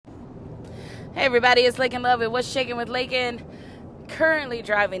Hey everybody, it's Lakin Love and What's Shaking with Lakin. Currently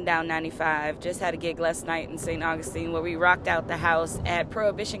driving down 95. Just had a gig last night in St. Augustine where we rocked out the house at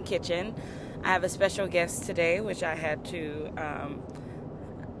Prohibition Kitchen. I have a special guest today, which I had to,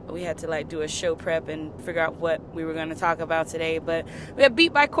 we had to like do a show prep and figure out what we were going to talk about today. But we have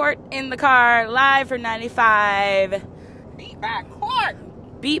Beat by Court in the car, live for 95. Beat by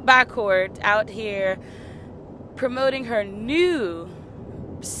Court. Beat by Court out here promoting her new,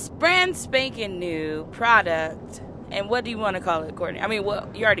 brand spanking new product. And what do you want to call it, Courtney? I mean, well,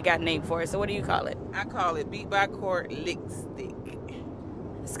 you already got a name for it, so what do you call it? I call it Beat by Court Lick Stick.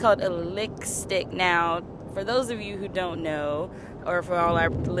 It's called a lick stick. Now, for those of you who don't know, or for all our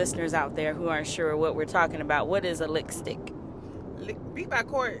listeners out there who aren't sure what we're talking about, what is a lick stick? Beat by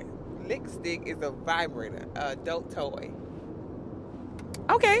Court Lick Stick is a vibrator, an adult toy.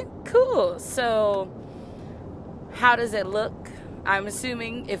 Okay, cool. So, how does it look? I'm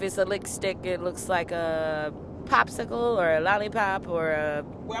assuming if it's a lick stick, it looks like a popsicle or a lollipop or a...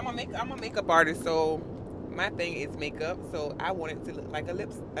 Well, I'm a makeup artist, so my thing is makeup. So I want it to look like a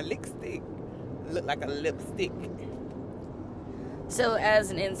lick stick, look like a lipstick. So as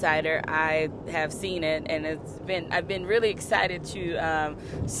an insider, I have seen it, and I've been really excited to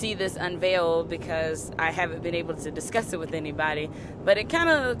see this unveiled because I haven't been able to discuss it with anybody. But it kind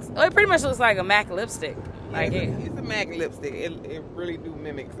of looks, it pretty much looks like a MAC lipstick. Yeah, like it's a MAC lipstick. It really do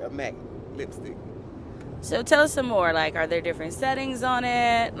mimics a MAC lipstick. So tell us some more. Like, are there different settings on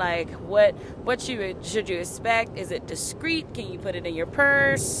it? Like, what should you expect? Is it discreet? Can you put it in your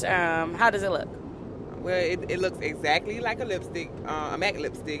purse? How does it look? Well, it looks exactly like a lipstick, a MAC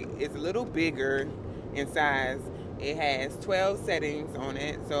lipstick. It's a little bigger in size. It has 12 settings on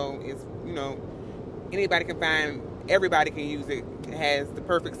it, so it's, anybody can find, everybody can use it. It has the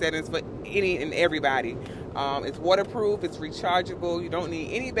perfect settings for any and everybody. It's waterproof, it's rechargeable, you don't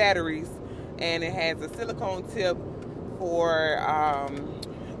need any batteries, and it has a silicone tip for,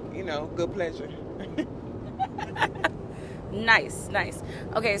 good pleasure. Nice.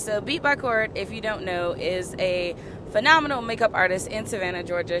 Okay, so Beat by Court, if you don't know, is a phenomenal makeup artist in Savannah,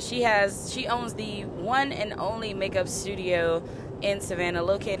 Georgia. She owns the one and only makeup studio in Savannah,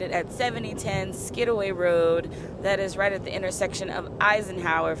 located at 7010 Skidaway Road. That is right at the intersection of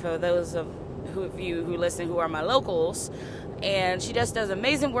Eisenhower, for those of you who listen who are my locals. And she just does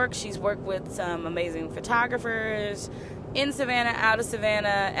amazing work. She's worked with some amazing photographers in Savannah, out of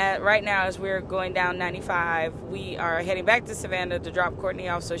Savannah. Right now, as we're going down 95, we are heading back to Savannah to drop Courtney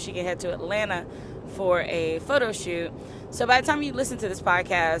off so she can head to Atlanta for a photo shoot. So by the time you listen to this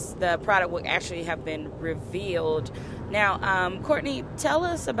podcast, the product will actually have been revealed. Now, Courtney, tell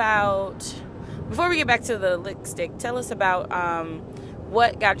us about, before we get back to the lick stick, tell us about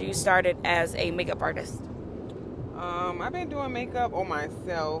what got you started as a makeup artist. I've been doing makeup on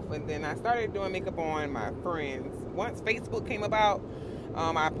myself, and then I started doing makeup on my friends. Once Facebook came about,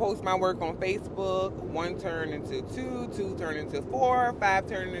 I post my work on Facebook. 1 turned into 2, 2 turned into 4, 5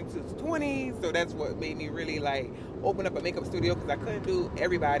 turned into 20. So that's what made me really open up a makeup studio, because I couldn't do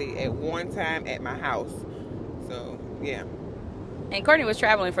everybody at one time at my house. So yeah. And Courtney was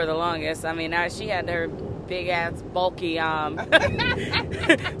traveling for the longest. I mean, she had her big ass bulky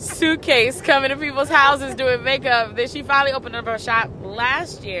suitcase coming to people's houses doing makeup. Then she finally opened up her shop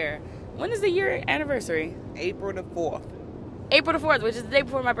last year. When is the year anniversary? April the 4th. April the 4th, which is the day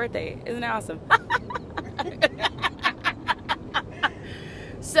before my birthday. Isn't that awesome?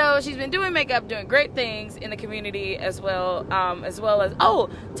 So she's been doing makeup, doing great things in the community as well as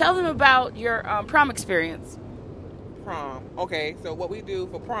tell them about your prom experience. Prom. Okay, so what we do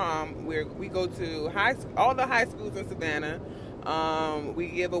for prom, we go to all the high schools in Savannah. We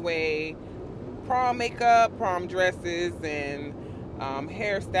give away prom makeup, prom dresses, and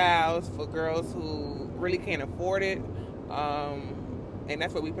hairstyles for girls who really can't afford it. And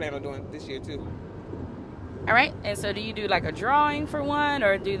that's what we plan on doing this year too. All right. And so do you do like a drawing for one,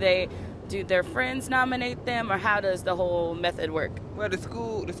 or do their friends nominate them, or how does the whole method work? Well, the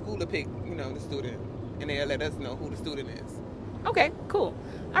school will pick, the student, and they'll let us know who the student is. Okay, cool.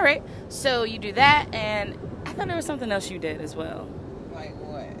 All right. So you do that, and I thought there was something else you did as well. Like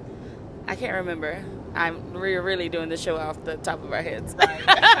what? I can't remember. We're really doing the show off the top of our heads. Right.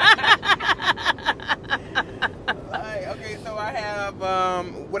 Okay, so I have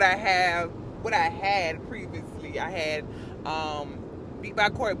what I had previously. I had Beat by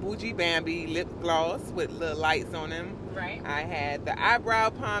Court Bougie Bambi lip gloss with little lights on them. Right. I had the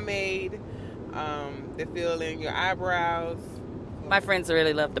eyebrow pomade to fill in your eyebrows. My friends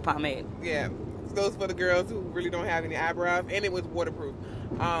really love the pomade. Yeah, those for the girls who really don't have any eyebrows, and it was waterproof.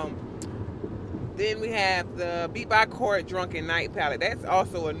 Then we have the Beat by Court Drunken Night palette. That's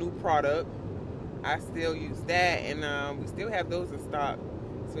also a new product. I still use that, and we still have those in stock.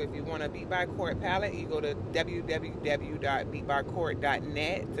 So if you want a Beat by Court palette, you go to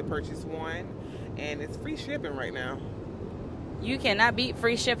www.beatbycourt.net to purchase one, and it's free shipping right now. You cannot beat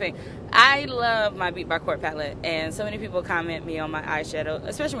free shipping. I love my Beat by Court palette, and so many people comment me on my eyeshadow,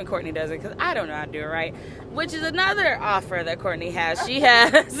 especially when Courtney does it, because I don't know how to do it right, which is another offer that Courtney has. She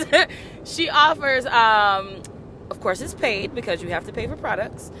has, she offers, of course it's paid because you have to pay for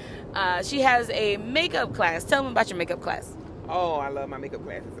products. She has a makeup class. Tell them about your makeup class. Oh, I love my makeup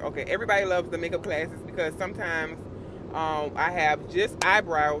classes. Okay, everybody loves the makeup classes because sometimes I have just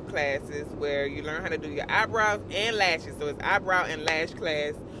eyebrow classes where you learn how to do your eyebrows and lashes. So it's eyebrow and lash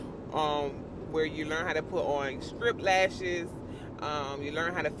class where you learn how to put on strip lashes. You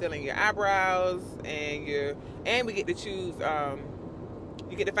learn how to fill in your eyebrows, and we get to choose.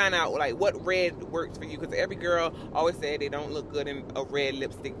 You get to find out like what red works for you, because every girl always said they don't look good in a red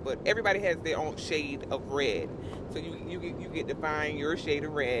lipstick, but everybody has their own shade of red. So you get to find your shade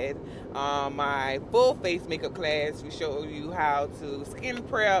of red. My full face makeup class, we show you how to skin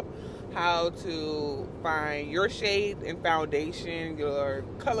prep, how to find your shade and foundation, your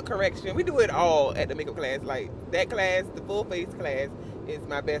color correction. We do it all at the makeup class. Like that class, the full face class, is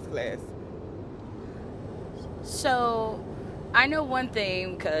my best class. So I know one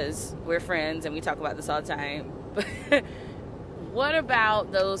thing because we're friends and we talk about this all the time. But what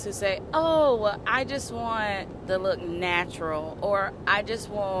about those who say, oh, well, I just want the look natural, or I just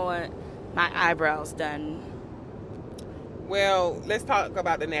want my eyebrows done? Well, let's talk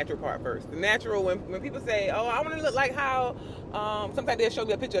about the natural part first. The natural, when people say, oh, I want to look like how, sometimes they'll show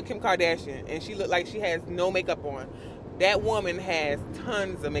me a picture of Kim Kardashian and she look like she has no makeup on. That woman has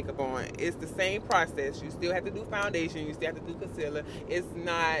tons of makeup on. It's the same process. You still have to do foundation. You still have to do concealer. It's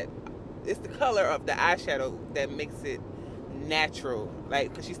the color of the eyeshadow that makes it natural. Like,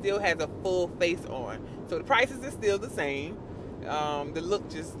 because she still has a full face on. So the prices are still the same. The look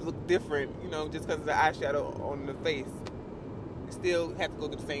just look different, just because of the eyeshadow on the face. You still have to go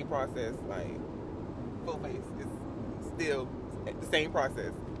through the same process. Like, full face is still the same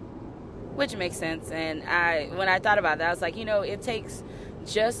process. Which makes sense. And when I thought about that, I was like, it takes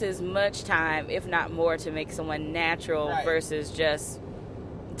just as much time, if not more, to make someone natural, right, versus just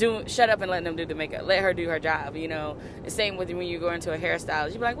shut up and let them do the makeup. Let her do her job, The same with when you go into a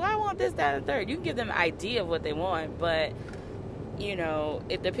hairstylist. You're like, well, I want this, that, and third. You can give them an idea of what they want, but,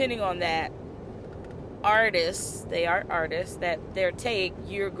 depending on that artist, they are artists, that their take,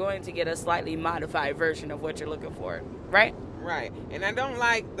 you're going to get a slightly modified version of what you're looking for, right? Right. And I don't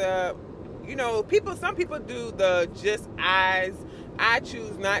like some people do the just eyes. I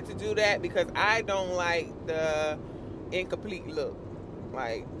choose not to do that because I don't like the incomplete look.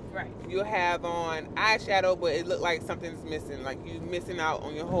 Like, right, you have on eyeshadow, but it look like something's missing. Like you missing out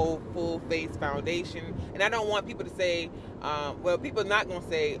on your whole full face foundation. And I don't want people to say, people are not going to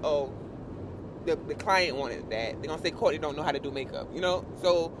say, oh, the client wanted that. They're going to say, Courtney don't know how to do makeup,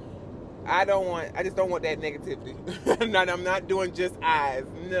 So I just don't want that negativity. I'm not doing just eyes.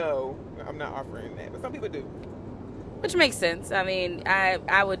 No, I'm not offering that. But some people do. Which makes sense. I mean,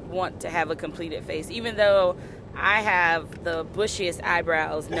 I would want to have a completed face, even though I have the bushiest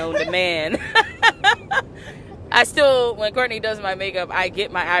eyebrows known to man. I still, when Courtney does my makeup, I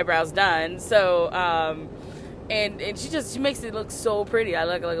get my eyebrows done. So, and she makes it look so pretty. I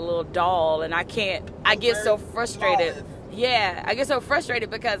look like a little doll, and I get so frustrated. Yeah, I get so frustrated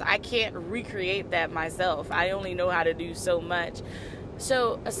because I can't recreate that myself. I only know how to do so much.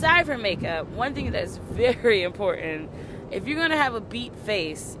 So aside from makeup, one thing that's very important, if you're going to have a beat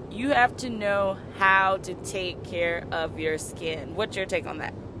face, you have to know how to take care of your skin. What's your take on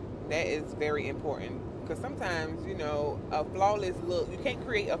that? That is very important because sometimes, a flawless look, you can't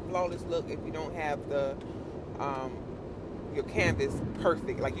create a flawless look if you don't have your canvas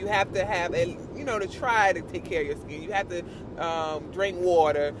perfect. Like you have to have to try to take care of your skin. You have to drink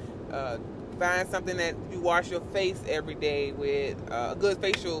water, find something that you wash your face every day with, a good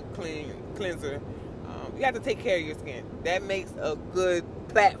facial cleanser. You have to take care of your skin. That makes a good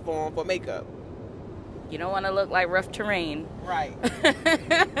platform for makeup. You don't want to look like rough terrain. Right.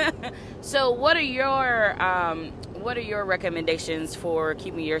 So what are your recommendations for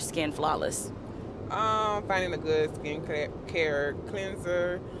keeping your skin flawless? Finding a good skin care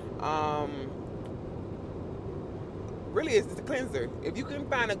cleanser. Really, it's a cleanser. If you can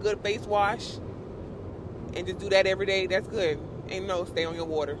find a good face wash and just do that every day, that's good. Stay on your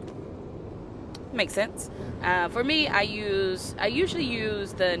water. Makes sense. For me, I usually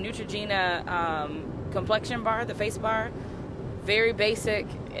use the Neutrogena complexion bar, the face bar. Very basic,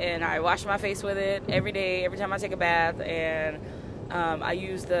 and I wash my face with it every day, every time I take a bath. And I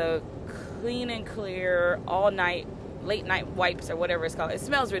use the Clean and Clear all night, late night wipes or whatever it's called. It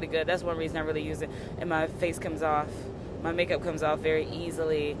smells really good. That's one reason I really use it. And my face comes off. My makeup comes off very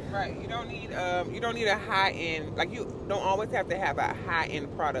easily. Right. You don't need a high end, like you don't always have to have a high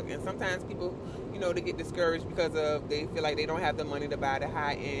end product. And sometimes people, they get discouraged because they feel like they don't have the money to buy the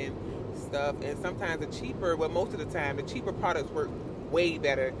high end stuff. And sometimes most of the time, the cheaper products work way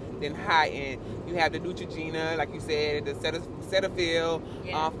better than high end. You have the Neutrogena, like you said, the Cetaphil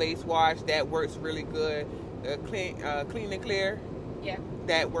face wash that works really good. The Clean and Clear. Yeah.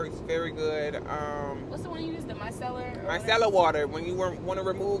 That works very good. What's the one you use? The micellar? Micellar water. When you want to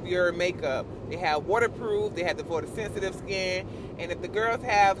remove your makeup, they have waterproof. They have for the sensitive skin. And if the girls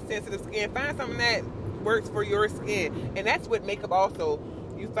have sensitive skin, find something that works for your skin. And that's what makeup also.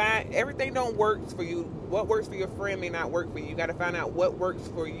 You find everything don't work for you. What works for your friend may not work for you. You got to find out what works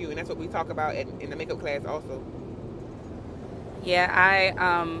for you, and that's what we talk about in the makeup class also. Yeah, I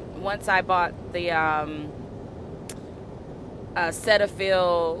once I bought the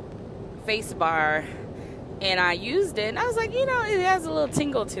Cetaphil face bar, and I used it, and I was like, it has a little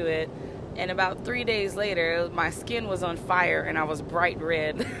tingle to it. And about 3 days later, my skin was on fire, and I was bright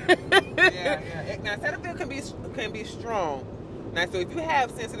red. Yeah. Now, Cetaphil can be strong. Now, so if you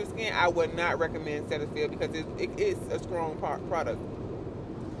have sensitive skin, I would not recommend Cetaphil because it is a strong product.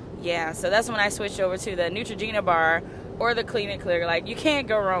 Yeah, so that's when I switched over to the Neutrogena bar or the Clean and Clear. Like, you can't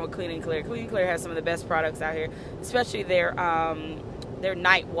go wrong with Clean and Clear. Clean and Clear has some of the best products out here, especially their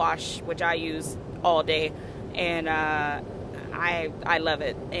night wash, which I use all day, and I love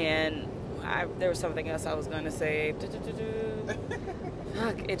it. And there was something else I was going to say.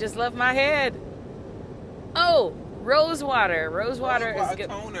 Fuck, it just left my head. Oh, rose water. Rose water is good.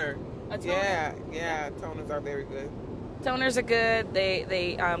 Toner. A toner. Yeah. Toners are very good. Toners are good.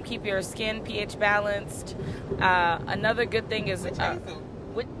 They keep your skin pH balanced. Another good thing is witch hazel.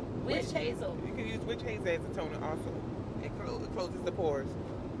 Witch hazel. You can use witch hazel as a toner also. It closes the pores.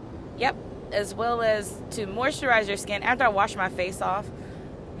 Yep. As well as to moisturize your skin after I wash my face off.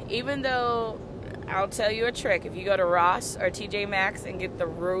 Even though I'll tell you a trick, if you go to Ross or TJ Maxx and get the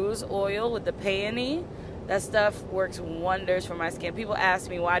rose oil with the peony, that stuff works wonders for my skin. People ask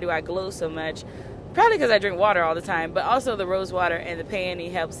me, why do I glow so much? Probably because I drink water all the time, but also the rose water and the peony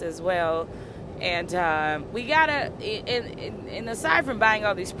helps as well. And we gotta, and aside from buying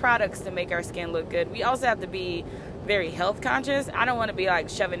all these products to make our skin look good, we also have to be very health conscious. I don't want to be like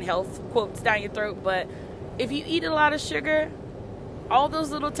shoving health quotes down your throat, but if you eat a lot of sugar, all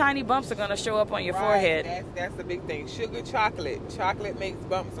those little tiny bumps are going to show up on your forehead. That's the big thing. Sugar, chocolate makes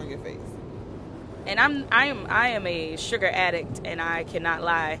bumps on your face. And I am a sugar addict, and I cannot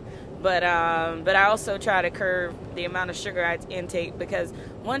lie. But I also try to curb the amount of sugar I intake, because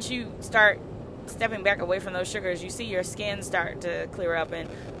once you start stepping back away from those sugars, you see your skin start to clear up. And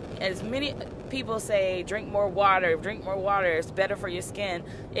as many people say, drink more water, it's better for your skin.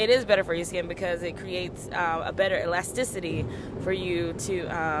 It is better for your skin because it creates a better elasticity for you to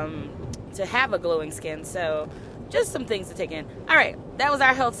have a glowing skin. So just some things to take in. All right, that was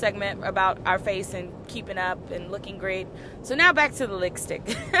our health segment about our face and keeping up and looking great. So now back to the lipstick.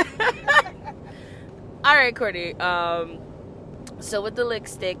 All right, Courtney. So with the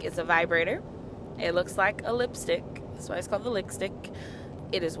lipstick, it's a vibrator. It looks like a lipstick. That's why it's called the lipstick.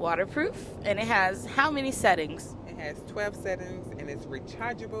 It is waterproof, and it has how many settings? It has 12 settings, and it's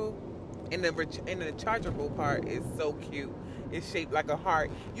rechargeable. And the rechargeable part is so cute. It's shaped like a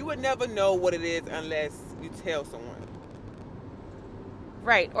heart. You would never know what it is unless you tell someone.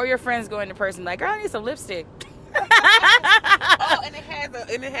 Right, or your friends go into person like, I need some lipstick. Oh, and it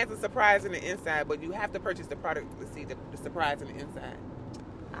has a surprise in the inside, but you have to purchase the product to see the surprise in the inside.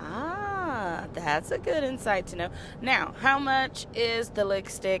 Ah, that's a good insight to know. Now, how much is the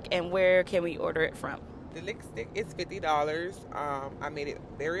lipstick, and where can we order it from? The lipstick is $50. I made it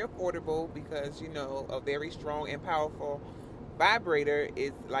very affordable because, a very strong and powerful vibrator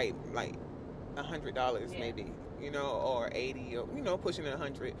is like $100 maybe, or 80, or pushing it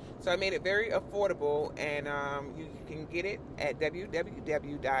 100. So I made it very affordable, and you can get it at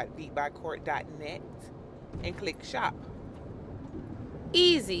www.beatbycourt.net and click shop.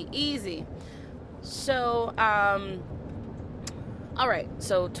 Easy. So, all right.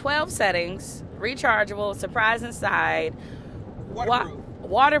 So 12 settings, rechargeable, surprise inside,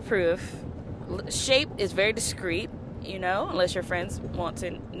 waterproof. Shape is very discreet. Unless your friends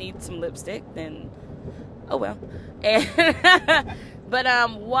need some lipstick, then oh well. But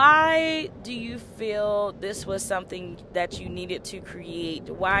why do you feel this was something that you needed to create?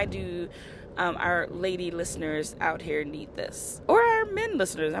 Why do our lady listeners out here need this, or our men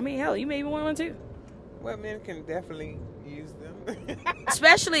listeners? I mean, hell, you may even want one too. Well, men can definitely use them.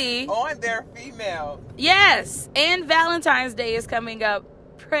 Especially on their female. Yes, and Valentine's Day is coming up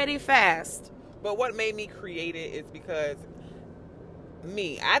pretty fast. But what made me create it is because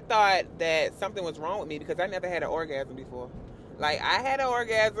I thought that something was wrong with me because I never had an orgasm before. Like, I had an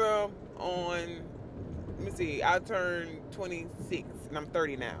orgasm on, let me see, I turned 26 and I'm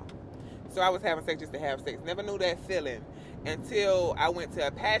 30 now. So I was having sex just to have sex. Never knew that feeling until I went to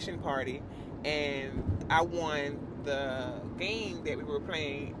a passion party and I won the game that we were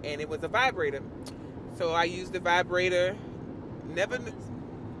playing, and it was a vibrator. So I used the vibrator.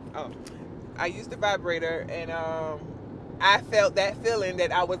 I used the vibrator, and I felt that feeling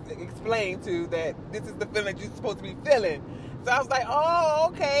that I was explained to, that this is the feeling you're supposed to be feeling. So I was like, oh,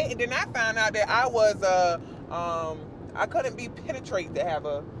 okay. And then I found out that I was I couldn't be penetrated to have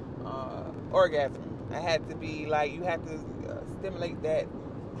a orgasm. I had to be like, you have to stimulate that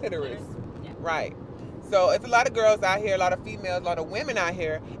clitoris. Yeah. Right. So it's a lot of girls out here, a lot of females, a lot of women out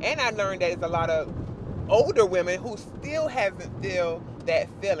here, and I learned that it's a lot of older women who still haven't feel that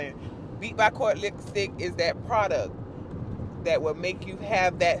feeling. Beat by Court lipstick is that product that will make you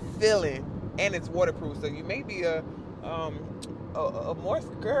have that feeling, and it's waterproof. So you may be a Morse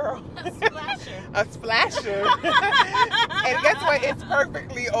girl, a splasher, a splasher, and guess what? It's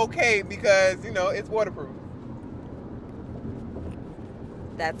perfectly okay because it's waterproof.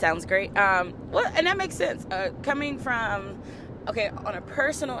 That sounds great. Well, and that makes sense. Coming from, on a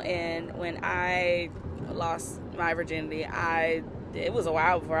personal end, when I lost my virginity, it was a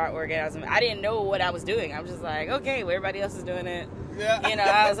while before I orgasmed. I didn't know what I was doing. I'm just like, okay, well, everybody else is doing it. Yeah.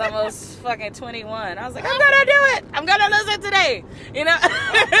 I was almost fucking 21. I was like, I'm gonna do it. I'm gonna lose it today. And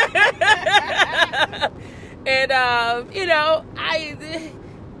I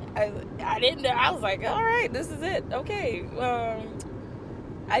didn't know. I was like, all right, this is it. Okay.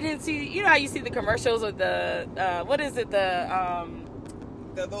 I didn't see, how you see the commercials with the,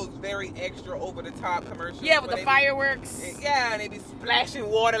 those very extra over the top commercials. Yeah, with the fireworks. And they be splashing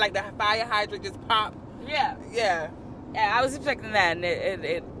water like the fire hydrant just pop. Yeah. Yeah. Yeah, I was expecting that,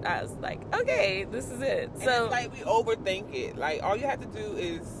 and I was like, okay, this is it. And so it's like we overthink it. Like, all you have to do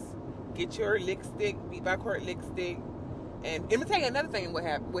is get your lick stick, Beat by Court lick stick, and let me tell you another thing would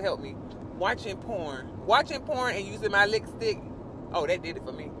help me. Watching porn and using my lick stick. Oh, that did it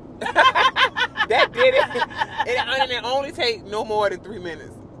for me. That did it. And it only take no more than 3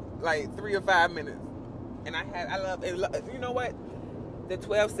 minutes, like 3 or 5 minutes. And I love it. You know what? The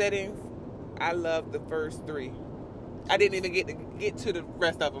 12 settings, I love the first 3. I didn't even get to the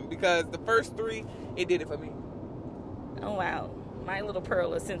rest of them because the first 3, it did it for me. Oh wow, my little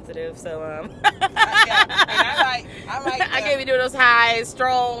pearl is sensitive, so yeah, and I like. I can't be doing those high,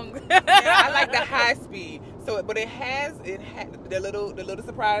 strong. Yeah, I like the high speed. So, but it has the little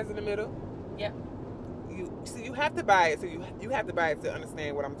surprise in the middle. Yeah. You have to buy it. So you have to buy it to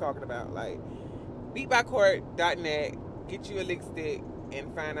understand what I'm talking about. Like, beatbycourt.net, get you a lick stick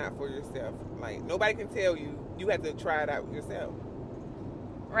and find out for yourself. Like, nobody can tell you. You have to try it out yourself.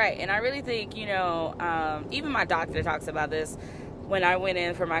 Right, and I really think, even my doctor talks about this. When I went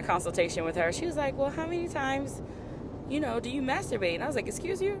in for my consultation with her, she was like, well, how many times, do you masturbate? And I was like,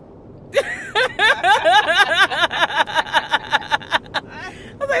 excuse you? I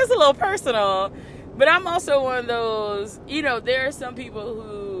was like, it's a little personal. But I'm also one of those, there are some people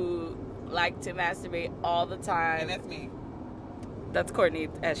who like to masturbate all the time. And that's me. That's Courtney,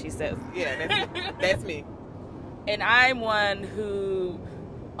 as she says. Yeah, that's me. And I'm one who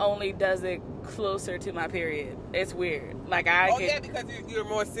only does it closer to my period. It's weird. Like yeah, because you're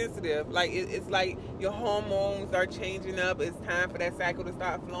more sensitive. Like it's like your hormones are changing up. It's time for that cycle to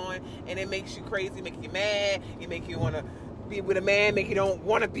start flowing, and it makes you crazy, make you mad. It make you want to be with a man, make you don't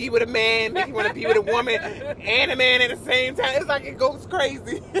want to be with a man, make you want to be with a woman and a man at the same time. It's like it goes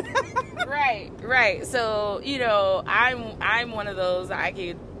crazy. Right. So I'm one of those. I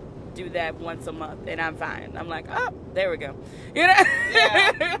could do that once a month and I'm fine. I'm like, oh, there we go. Yeah.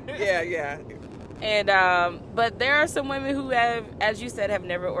 And but there are some women who have, as you said, have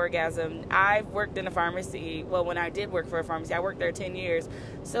never orgasmed. I've worked in a pharmacy. Well, when I did work for a pharmacy, I worked there 10 years.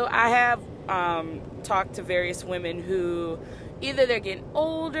 So I have talked to various women who either they're getting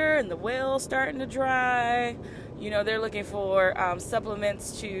older and the well's starting to dry. They're looking for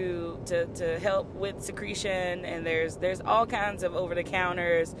supplements to help with secretion, and there's all kinds of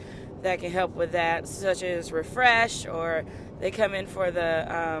over-the-counters that can help with that, such as Refresh, or they come in for the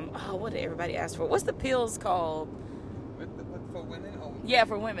what did everybody ask for? What's the pills called? For women? Yeah,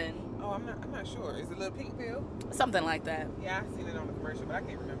 for women. Oh, Oh, I'm not sure. Is it a little pink pill? Something like that. Yeah, I've seen it on the commercial, but I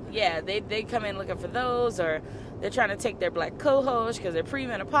can't remember. Yeah, they come in looking for those, or they're trying to take their black co-host because they're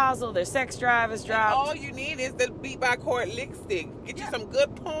premenopausal, their sex drive is dropped. And all you need is the Beat by Court lick stick. Get you some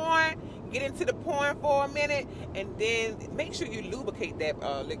good porn, get into the porn for a minute, and then make sure you lubricate that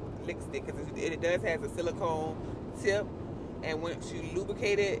lick stick, because it does have a silicone tip, and once you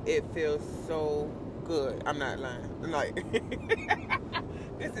lubricate it, it feels so good. I'm not lying. I'm like,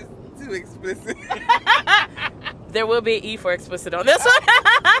 this is too explicit. There will be an E for explicit on this one.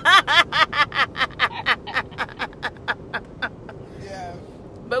 Yeah.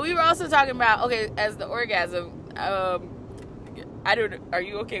 But we were also talking about, okay, as the orgasm, are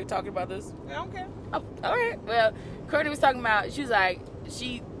you okay with talking about this? I don't care. Oh, all right. Well, Courtney was talking about, she was like,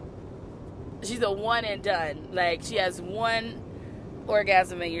 she's a one and done. Like, she has one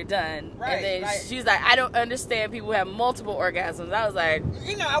orgasm and you're done. Right, and then right. she's like, I don't understand people who have multiple orgasms. I was like,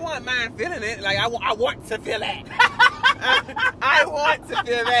 I want mine feeling it. Like, I want to feel that. I want to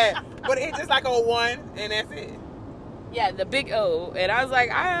feel that. But it's just like a one, and that's it. yeah, the big O. And I was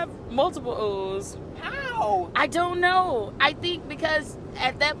like, I have multiple O's. How? I don't know. I think because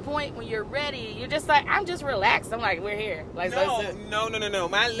at that point when you're ready, you're just like, I'm just relaxed. I'm like, we're here. Like, No.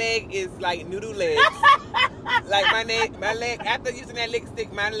 My leg is like noodle legs. Like my leg. After using that lick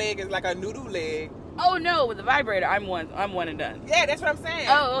stick, my leg is like a noodle leg. oh no, with the vibrator, I'm one and done. Yeah, that's what I'm saying.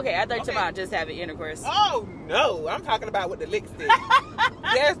 Oh, okay. I thought you were Okay. talking about just having intercourse. Oh no, I'm talking about with the lick stick.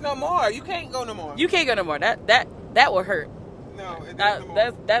 There's no more. You can't go no more. You can't go no more. That will hurt. No, there's no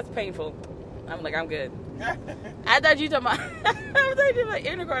more. That's painful. I'm like, I'm good. I thought you talking about. I thought you about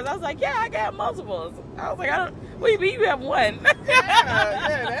intercourse. I was like, yeah, I got multiples. I was like, what do you mean you have one?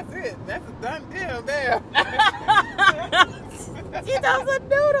 yeah, that's it. That's a done deal there. She thought it was a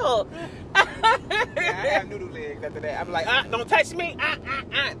noodle. Yeah, I have noodle legs after that. I'm like, don't touch me.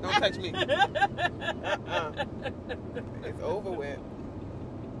 Don't touch me. It's over with.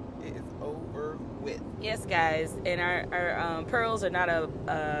 It is over with. Yes, guys, and our pearls are not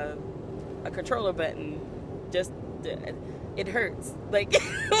a controller button. Just it hurts. Like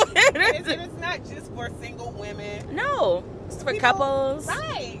And it's not just for single women. no, it's for People- couples.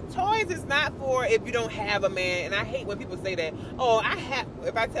 Right. Toys is not for if you don't have a man. And I hate when people say that. Oh,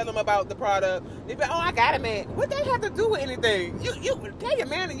 if I tell them about the product, they be like, oh, I got a man. What that have to do with anything? You tell your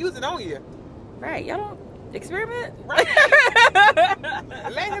man to use it on you. Right? Y'all don't experiment. Right.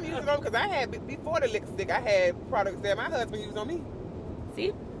 Let him use it on, because I had, before the lick stick, I had products that my husband used on me.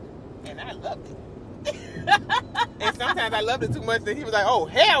 See? And I loved it. And sometimes I loved it too much that he was like, oh,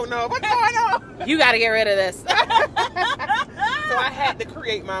 hell no. What's going on? You got to get rid of this. So I had to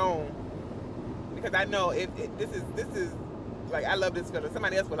create my own, because I know if this is like, I love this feeling.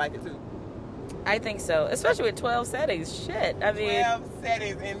 Somebody else would like it too. I think so, especially with 12 settings. Shit, I mean, 12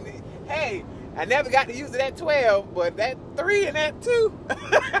 settings, and hey, I never got to use it at 12, but that 3 and that 2.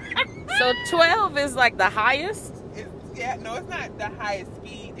 so 12 is like the highest. It's not the highest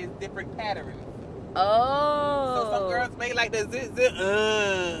speed. It's different patterns. Oh, So some girls may like the zzz,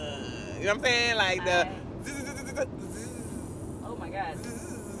 you know what I'm saying? Like the oh my god,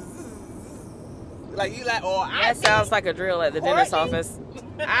 like you like, or that sounds like a drill at the dentist's office.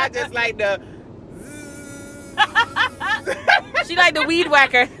 I just like the She like the weed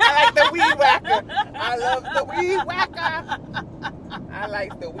whacker. I like the weed whacker. I love the weed whacker. I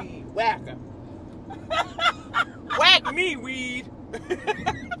like the weed whacker. Whack me, weed.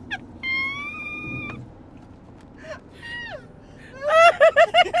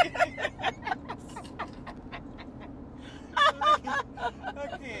 I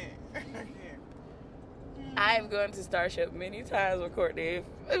can't. I am going to Starship many times with Courtney.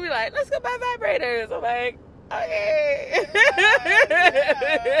 We'll be like, let's go buy vibrators. I'm like, okay.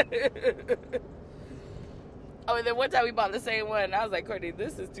 Oh, and then one time we bought the same one. And I was like, Courtney,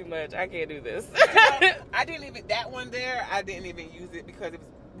 this is too much. I can't do this. I didn't even, that one there, I didn't even use it because it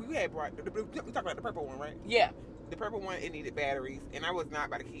was, we had brought, we talked about the purple one, right? Yeah. The purple one, it needed batteries, and I was not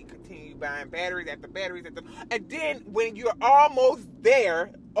about to continue buying batteries after batteries after. And then when you're almost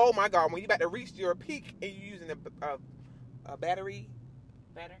there, oh my God, when you're about to reach your peak and you're using a battery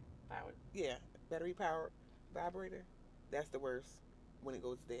powered, yeah, battery powered vibrator, that's the worst when it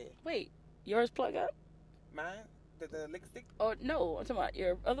goes dead. Wait, yours plug up? Mine, the lick stick. Oh no, I'm talking about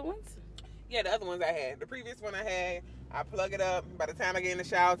your other ones. Yeah, the other ones I had. The previous one I had, I plug it up. By the time I get in the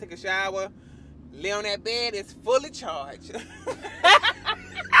shower, take a shower, lay on that bed, it's fully charged.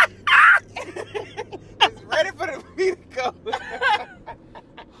 It's ready for the me to go.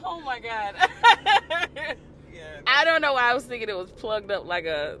 Oh my God. Yeah. I don't know why I was thinking it was plugged up like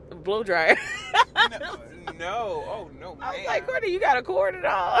a blow dryer. no. Oh, no, man. I was like, Courtney, you got a cord at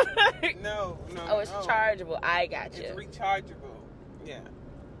all? No. Oh, it's chargeable. I got you. It's rechargeable. Yeah.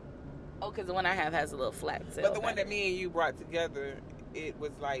 Oh, because the one I have has a little flat cell. But the one that me and you brought together, it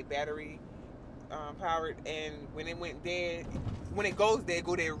was like battery powered, and when it went dead, when it goes dead,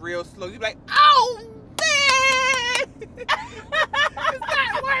 go dead real slow. You be like, oh, man! It's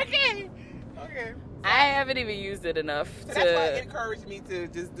not working! Okay. I haven't even used it enough So that's why it encouraged me to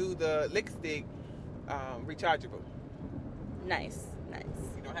just do the lick stick rechargeable. Nice.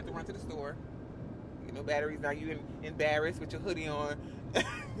 You don't have to run to the store. You know, batteries. Now you embarrassed with your hoodie on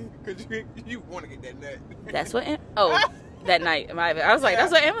because you want to get that nut. That's what. That night. I was like,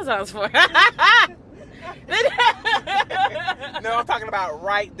 that's what Amazon's for. No, I'm talking about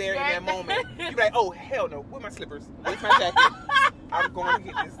right there in that moment. You be like, oh hell no, where my slippers? Where's my jacket? I'm going to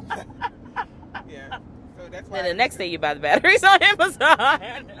get this. Yeah. So that's why. Then the next day you buy the batteries on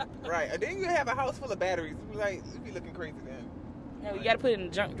Amazon. Right, and then you have a house full of batteries. You be like, you be looking crazy then. No, you got to put it in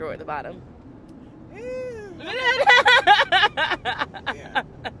the junk drawer at the bottom. Yeah.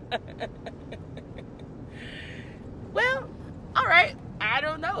 Well, all right. I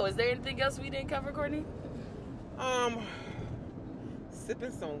don't know. Is there anything else we didn't cover, Courtney?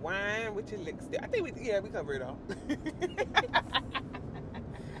 Sipping some wine with your lick stick. I think we covered it all.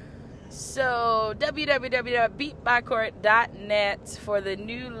 So www.beatbycourt.net for the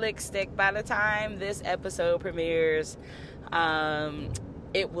new lick stick. By the time this episode premieres,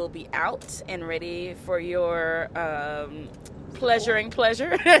 it will be out and ready for your pleasuring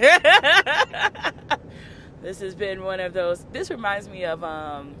pleasure. This has been one of those. This reminds me of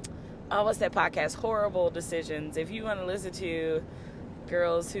what's that podcast? Horrible Decisions. If you want to listen to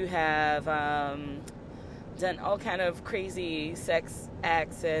girls who have done all kind of crazy sex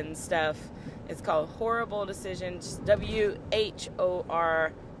acts and stuff, it's called Horrible Decisions.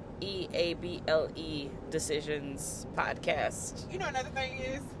 WHOREABLE Decisions podcast. You know, another thing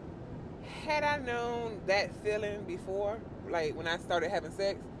is, had I known that feeling before, like when I started having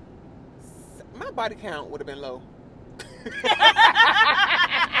sex, my body count would have been low.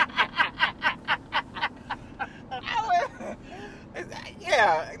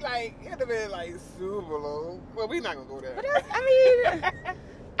 Yeah, like it'd have been like super low. Well, we're not gonna go there. But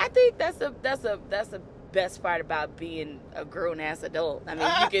I think that's the best part about being a grown ass adult. I mean,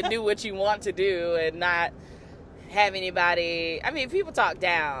 you can do what you want to do and not have anybody. I mean, people talk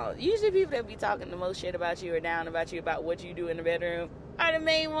down. Usually, people that be talking the most shit about you or down about you about what you do in the bedroom are the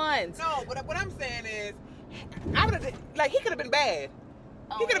main ones. No, but what I'm saying is, I would have he could have been bad.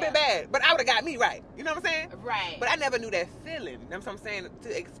 He could have been bad, but I would have got me right. You know what I'm saying? Right. But I never knew that feeling. That's what I'm saying.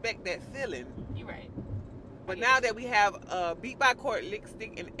 To expect that feeling. You're right. But now that we have Beat by Court lick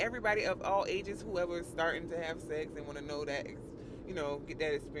stick, and everybody of all ages, whoever is starting to have sex and want to know that, you know, get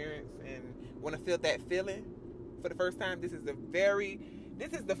that experience and want to feel that feeling for the first time, this is the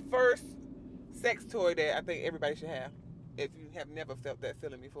first sex toy that I think everybody should have if you have never felt that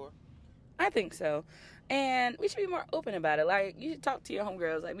feeling before. I think so. And we should be more open about it. Like, you should talk to your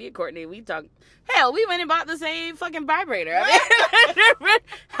homegirls. Like, me and Courtney, we talk. Hell, we went and bought the same fucking vibrator. I mean,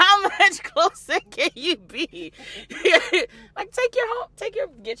 how much closer can you be? Like,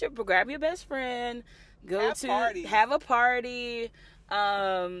 grab your best friend, have a party.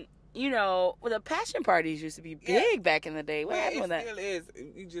 You know, well, the passion parties used to be big back in the day. What happened with that? It still is.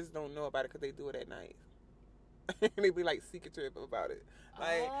 You just don't know about it because they do it at night. They be like secretive about it.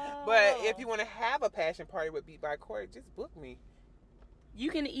 Like, but if you want to have a passion party with Beat by Court, just book me.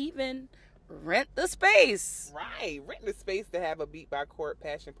 You can even rent the space. Right, rent the space to have a Beat by Court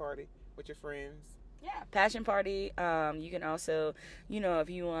passion party with your friends. Yeah, passion party. You can also, you know, if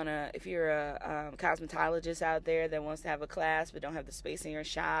you're a cosmetologist out there that wants to have a class but don't have the space in your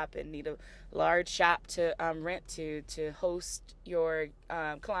shop and need a large shop to rent to host your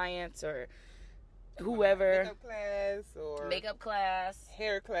clients or whoever, makeup class,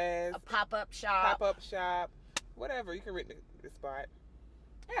 hair class, a pop-up shop, whatever, you can rent the spot.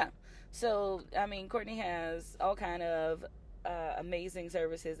 Yeah. So I mean, Courtney has all kind of amazing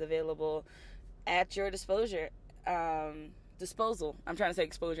services available at your disposal. Disposal. I'm trying to say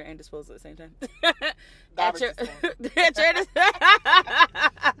exposure and disposal at the same time.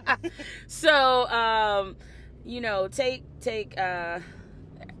 So you know, take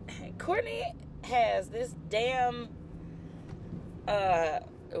Courtney has this damn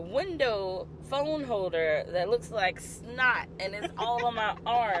window phone holder that looks like snot and it's all on my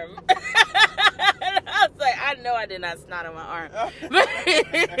arm. And I was like, I know I did not snot on my arm.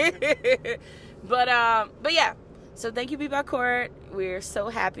 But yeah. So thank you, Beat by Court. We're so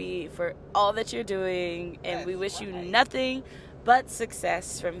happy for all that you're doing, and we wish you nothing but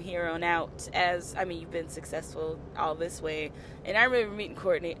success from here on out. You've been successful all this way. And I remember meeting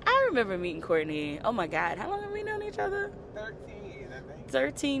Courtney. Oh my God, how long have we known each other? 13 years, I think.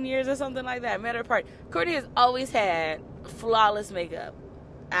 13 years or something like that. Met her apart. Courtney has always had flawless makeup.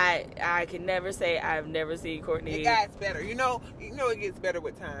 I can never say I've never seen Courtney. It gets better. You know it gets better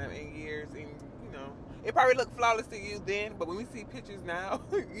with time and years, and it probably looked flawless to you then, but when we see pictures now,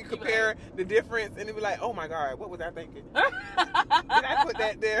 you compare the difference, and it be like, oh my God, what was I thinking? Did I put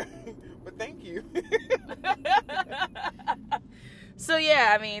that there? But thank you. So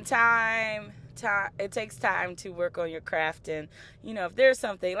yeah, time. It takes time to work on your craft, and if there's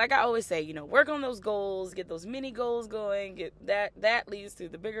something, like I always say, work on those goals, get those mini goals going, get that leads to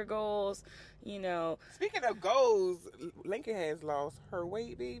the bigger goals. Speaking of goals, Lincoln has lost her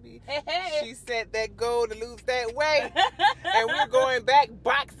weight, baby. Hey. She set that goal to lose that weight, and we're going back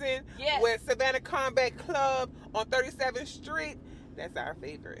boxing with Savannah Combat Club on 37th Street. That's our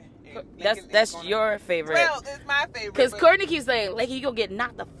favorite. That's your favorite. Well, it's my favorite. Because Courtney keeps saying, like, you gonna get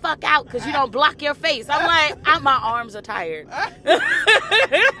knocked the fuck out because you don't block your face. I'm like, my arms are tired.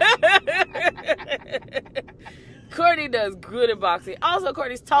 Courtney does good in boxing. Also,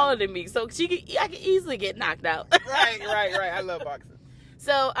 Courtney's taller than me, so I can easily get knocked out. Right. I love boxing.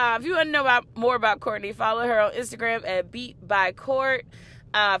 So, if you want to know more about Courtney, follow her on Instagram at Beat by Court.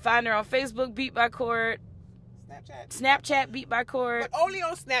 Find her on Facebook, Beat by Court. Snapchat, Beat by Court. But only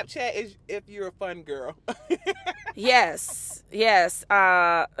on Snapchat is if you're a fun girl. Yes.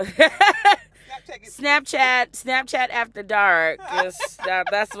 Snapchat after dark.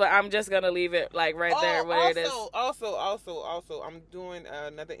 That's what I'm just gonna leave it like right there where it is. Also, I'm doing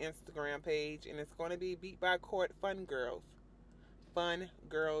another Instagram page, and it's going to be Beat by Court Fun Girls. Fun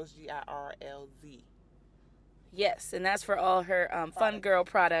Girls, GIRLZ. Yes, and that's for all her fun girl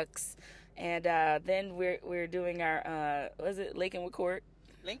products. And then we're doing our was it Lincolnwood Court?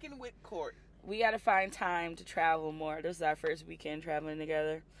 Lincolnwood Court. We got to find time to travel more. This is our first weekend traveling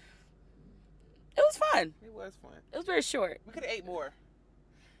together. It was fun. It was fun. It was very short. We could have ate more.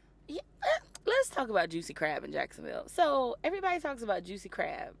 Yeah, let's talk about Juicy Crab in Jacksonville. So everybody talks about Juicy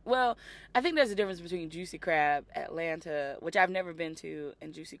Crab. Well, I think there's a difference between Juicy Crab Atlanta, which I've never been to,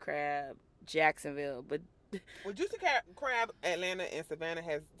 and Juicy Crab Jacksonville. But Juicy Crab Atlanta and Savannah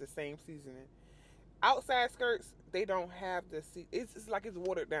has the same seasoning. Outside skirts, they don't have the it's like it's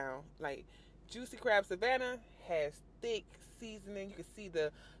watered down. Like Juicy Crab Savannah has thick seasoning. You can see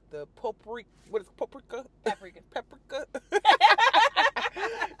the paprika. What is paprika? Paprika.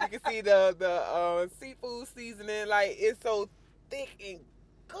 You can see the seafood seasoning. Like it's so thick and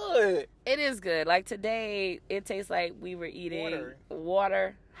good. It is good. Like today, it tastes like we were eating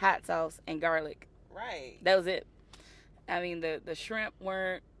water, hot sauce, and garlic. Right. That was it. I mean, the shrimp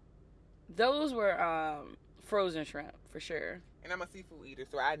weren't. Those were frozen shrimp for sure. And I'm a seafood eater,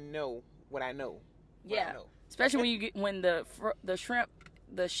 so I know what I know. Yeah. Especially when the shrimp,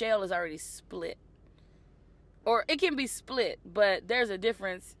 the shell is already split. Or it can be split, but there's a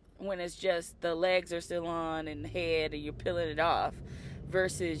difference when it's just the legs are still on and the head and you're peeling it off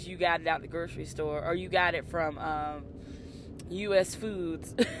versus you got it out the grocery store or you got it from U.S.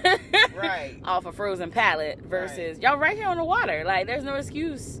 Foods right off a frozen pallet versus y'all right here on the water. Like there's no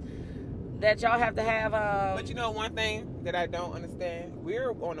excuse that y'all have to have But you know one thing that I don't understand?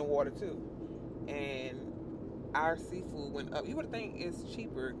 We're on the water too. And our seafood went up. You would think it's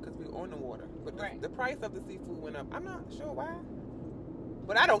cheaper because we're on the water, but the price of the seafood went up. I'm not sure why,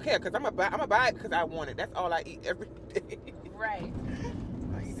 but I don't care because I'm a buy it because I want it. That's all I eat every day. Right.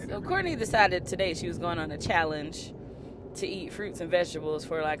 So Courtney decided today she was going on a challenge to eat fruits and vegetables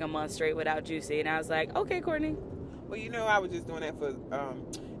for like a month straight without Juicy, and I was like, okay, Courtney. Well, I was just doing that for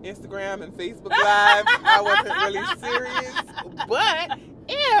Instagram and Facebook Live. I wasn't really serious, but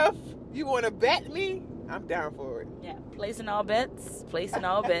if you want to bet me, I'm down for it. Yeah, placing all bets.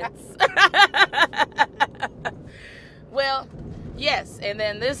 Well, yes, and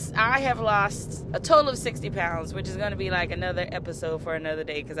then I have lost a total of 60 pounds, which is going to be like another episode for another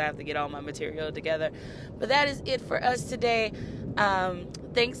day because I have to get all my material together. But that is it for us today.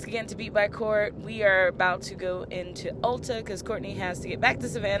 Thanks again to Beat by Court. We are about to go into Ulta because Courtney has to get back to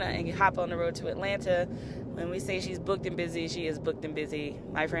Savannah and hop on the road to Atlanta. When we say she's booked and busy, she is booked and busy.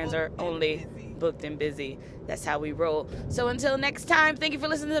 My friends are only booked and busy. That's how we roll. So until next time, thank you for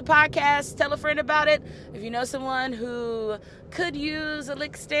listening to the podcast. Tell a friend about it. If you know someone who could use a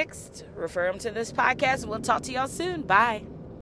lick sticks, refer them to this podcast. We'll talk to y'all soon. Bye.